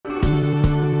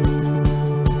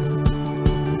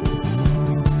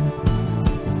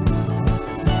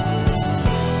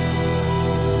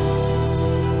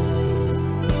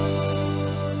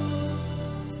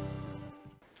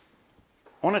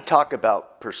talk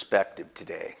about perspective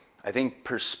today. I think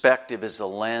perspective is the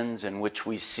lens in which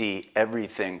we see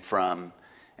everything from,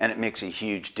 and it makes a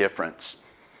huge difference.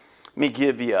 Let me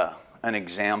give you an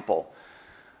example.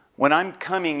 When I'm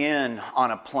coming in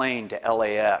on a plane to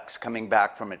LAX, coming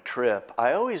back from a trip,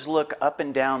 I always look up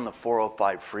and down the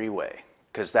 405 freeway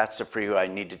because that's the freeway I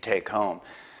need to take home.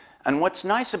 And what's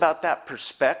nice about that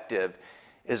perspective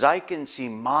is I can see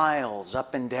miles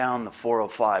up and down the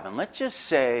 405. And let's just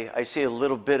say I see a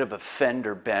little bit of a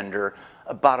fender bender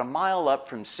about a mile up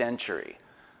from Century.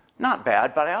 Not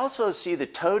bad, but I also see the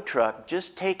tow truck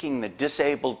just taking the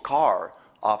disabled car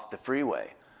off the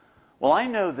freeway. Well, I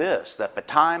know this, that by the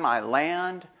time I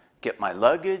land, get my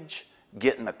luggage,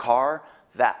 get in the car,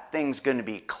 that thing's going to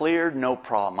be cleared, no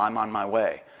problem, I'm on my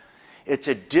way. It's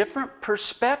a different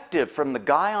perspective from the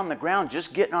guy on the ground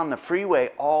just getting on the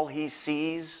freeway. All he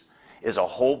sees is a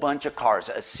whole bunch of cars,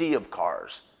 a sea of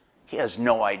cars. He has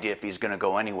no idea if he's going to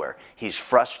go anywhere. He's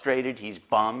frustrated, he's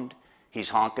bummed, he's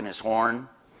honking his horn.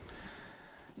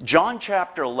 John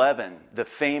chapter 11, the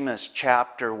famous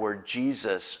chapter where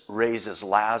Jesus raises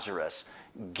Lazarus,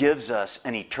 gives us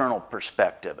an eternal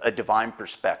perspective, a divine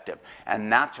perspective.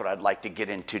 And that's what I'd like to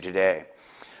get into today.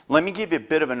 Let me give you a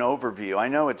bit of an overview. I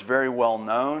know it's very well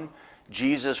known,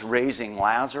 Jesus raising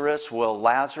Lazarus. Well,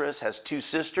 Lazarus has two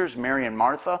sisters, Mary and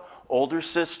Martha, older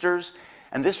sisters,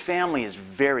 and this family is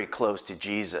very close to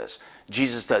Jesus.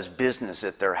 Jesus does business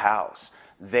at their house.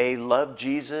 They love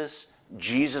Jesus.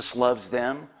 Jesus loves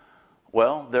them.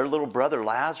 Well, their little brother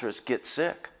Lazarus gets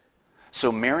sick.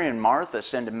 So Mary and Martha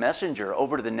send a messenger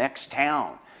over to the next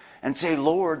town and say,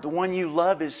 Lord, the one you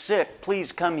love is sick.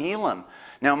 Please come heal him.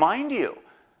 Now, mind you,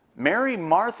 Mary,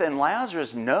 Martha, and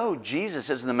Lazarus know Jesus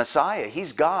is the Messiah.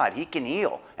 He's God. He can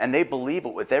heal. And they believe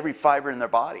it with every fiber in their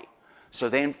body. So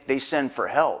they send for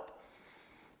help.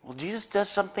 Well, Jesus does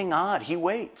something odd. He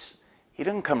waits. He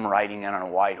doesn't come riding in on a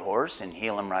white horse and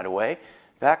heal him right away.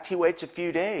 In fact, he waits a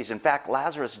few days. In fact,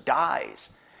 Lazarus dies.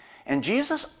 And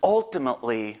Jesus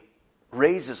ultimately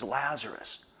raises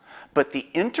Lazarus. But the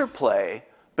interplay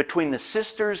between the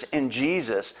sisters and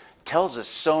Jesus tells us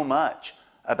so much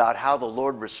about how the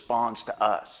Lord responds to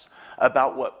us,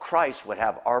 about what Christ would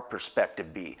have our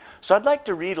perspective be. So I'd like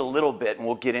to read a little bit and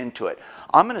we'll get into it.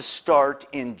 I'm going to start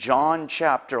in John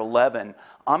chapter 11.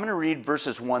 I'm going to read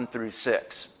verses 1 through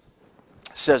 6.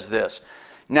 It says this,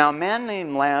 Now a man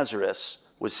named Lazarus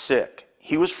was sick.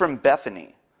 He was from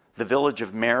Bethany, the village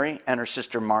of Mary and her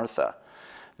sister Martha.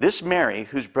 This Mary,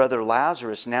 whose brother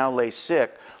Lazarus now lay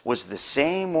sick, was the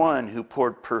same one who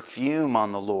poured perfume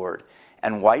on the Lord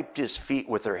and wiped his feet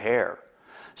with her hair.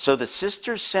 So the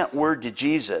sisters sent word to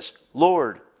Jesus,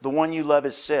 Lord, the one you love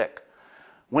is sick.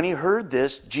 When he heard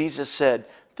this, Jesus said,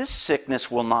 This sickness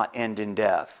will not end in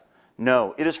death.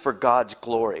 No, it is for God's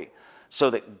glory, so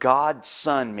that God's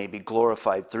Son may be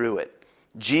glorified through it.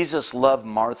 Jesus loved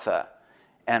Martha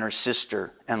and her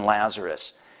sister and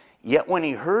Lazarus. Yet when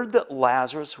he heard that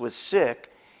Lazarus was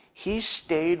sick, he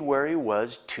stayed where he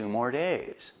was 2 more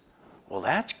days. Well,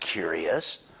 that's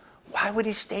curious. Why would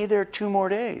he stay there 2 more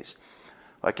days?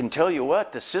 Well, I can tell you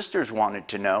what, the sisters wanted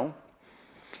to know.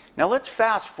 Now let's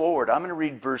fast forward. I'm going to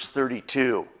read verse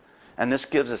 32, and this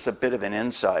gives us a bit of an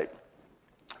insight.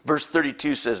 Verse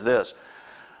 32 says this,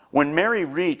 When Mary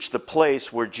reached the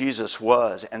place where Jesus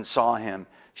was and saw him,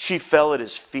 she fell at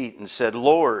his feet and said,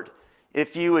 Lord,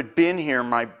 if you had been here,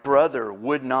 my brother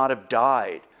would not have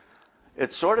died.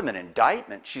 It's sort of an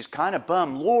indictment. She's kind of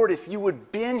bummed. Lord, if you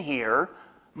had been here,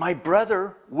 my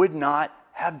brother would not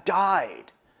have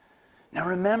died. Now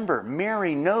remember,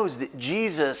 Mary knows that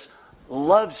Jesus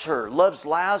loves her, loves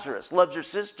Lazarus, loves her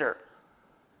sister.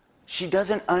 She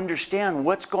doesn't understand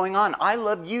what's going on. I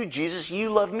love you, Jesus. You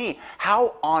love me.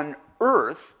 How on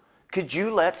earth could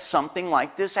you let something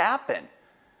like this happen?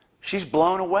 She's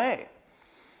blown away.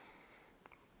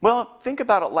 Well, think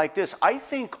about it like this. I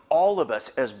think all of us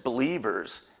as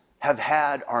believers have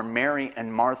had our Mary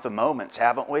and Martha moments,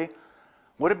 haven't we?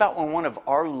 What about when one of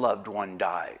our loved one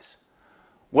dies?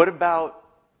 What about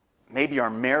maybe our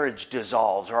marriage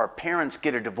dissolves, or our parents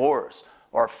get a divorce,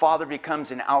 or our father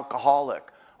becomes an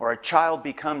alcoholic, or a child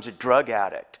becomes a drug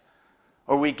addict,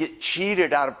 or we get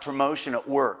cheated out of promotion at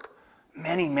work?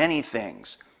 Many, many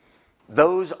things.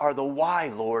 Those are the why,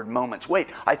 Lord, moments. Wait,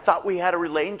 I thought we had a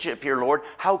relationship here, Lord.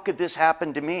 How could this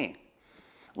happen to me?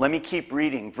 Let me keep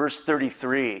reading. Verse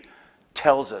 33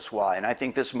 tells us why, and I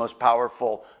think this is the most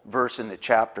powerful verse in the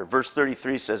chapter. Verse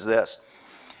 33 says this,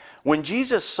 When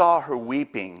Jesus saw her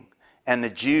weeping, and the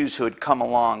Jews who had come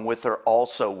along with her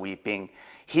also weeping,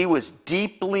 he was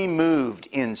deeply moved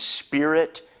in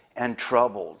spirit and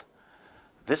troubled.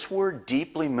 This word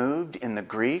deeply moved in the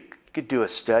Greek, you could do a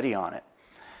study on it.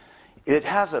 it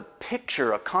has a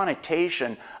picture, a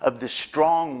connotation of the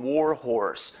strong war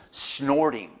horse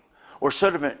snorting, or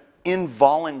sort of an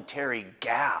involuntary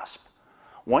gasp.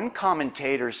 One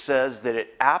commentator says that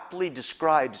it aptly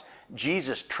describes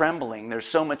Jesus trembling. There's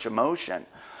so much emotion.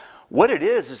 What it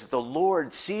is the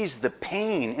Lord sees the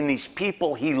pain in these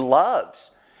people he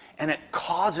loves, and it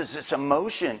causes this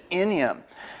emotion in him.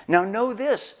 Now know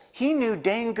this, he knew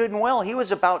dang good and well he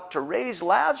was about to raise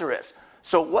Lazarus.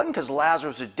 So it wasn't because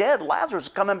Lazarus was dead, Lazarus was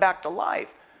coming back to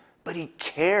life. But he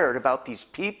cared about these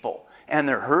people, and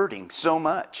they're hurting so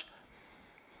much.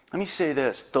 Let me say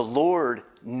this, the Lord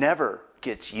never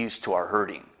gets used to our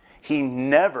hurting. He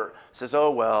never says,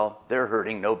 oh well, they're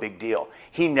hurting, no big deal.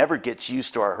 He never gets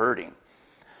used to our hurting.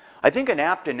 I think an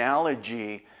apt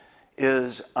analogy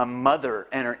is a mother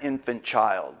and her infant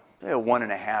child, a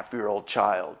 1.5-year-old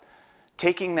child,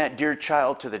 taking that dear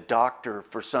child to the doctor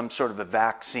for some sort of a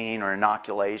vaccine or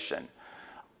inoculation.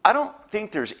 I don't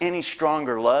think there's any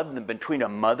stronger love than between a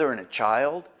mother and a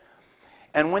child.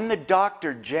 And when the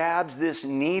doctor jabs this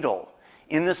needle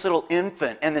in this little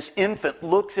infant, and this infant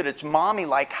looks at its mommy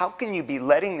like, how can you be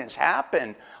letting this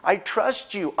happen? I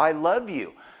trust you, I love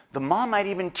you. The mom might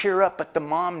even tear up, but the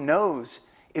mom knows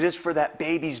it is for that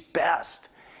baby's best.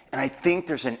 And I think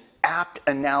there's an apt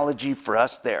analogy for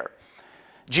us there.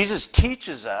 Jesus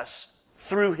teaches us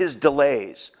through his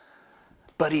delays,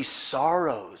 but he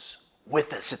sorrows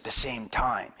with us at the same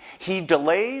time. He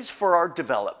delays for our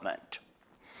development.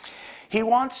 He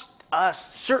wants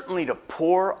us certainly to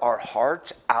pour our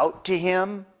hearts out to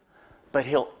him, but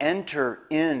he'll enter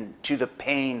into the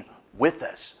pain with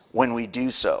us when we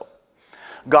do so.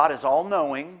 God is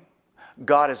all-knowing.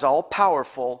 God is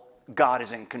all-powerful. God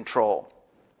is in control.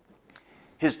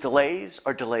 His delays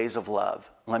are delays of love.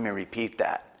 Let me repeat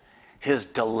that. His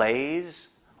delays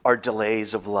are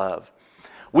delays of love.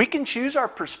 We can choose our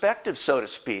perspective, so to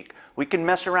speak. We can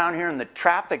mess around here in the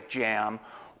traffic jam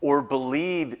or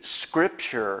believe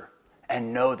Scripture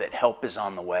and know that help is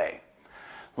on the way.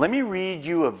 Let me read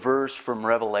you a verse from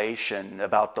Revelation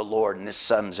about the Lord, and this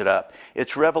sums it up.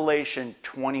 It's Revelation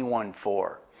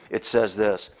 21:4. It says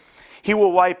this, he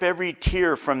will wipe every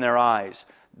tear from their eyes.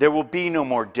 There will be no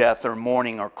more death or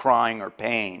mourning or crying or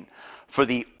pain, for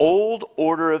the old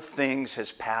order of things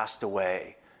has passed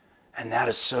away. And that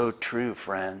is so true,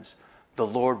 friends. The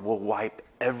Lord will wipe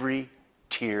every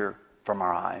tear from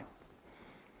our eye.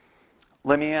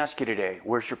 Let me ask you today,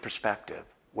 where's your perspective?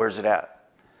 Where's it at?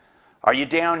 Are you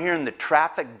down here in the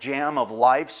traffic jam of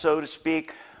life, so to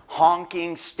speak,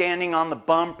 honking, standing on the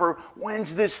bumper?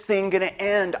 When's this thing going to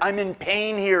end? I'm in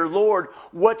pain here, Lord.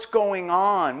 What's going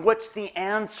on? What's the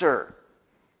answer?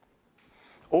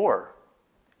 Or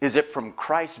is it from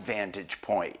Christ's vantage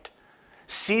point,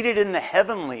 seated in the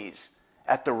heavenlies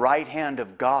at the right hand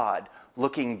of God,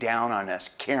 looking down on us,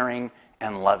 caring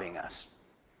and loving us?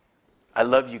 I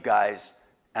love you guys,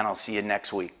 and I'll see you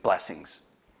next week. Blessings.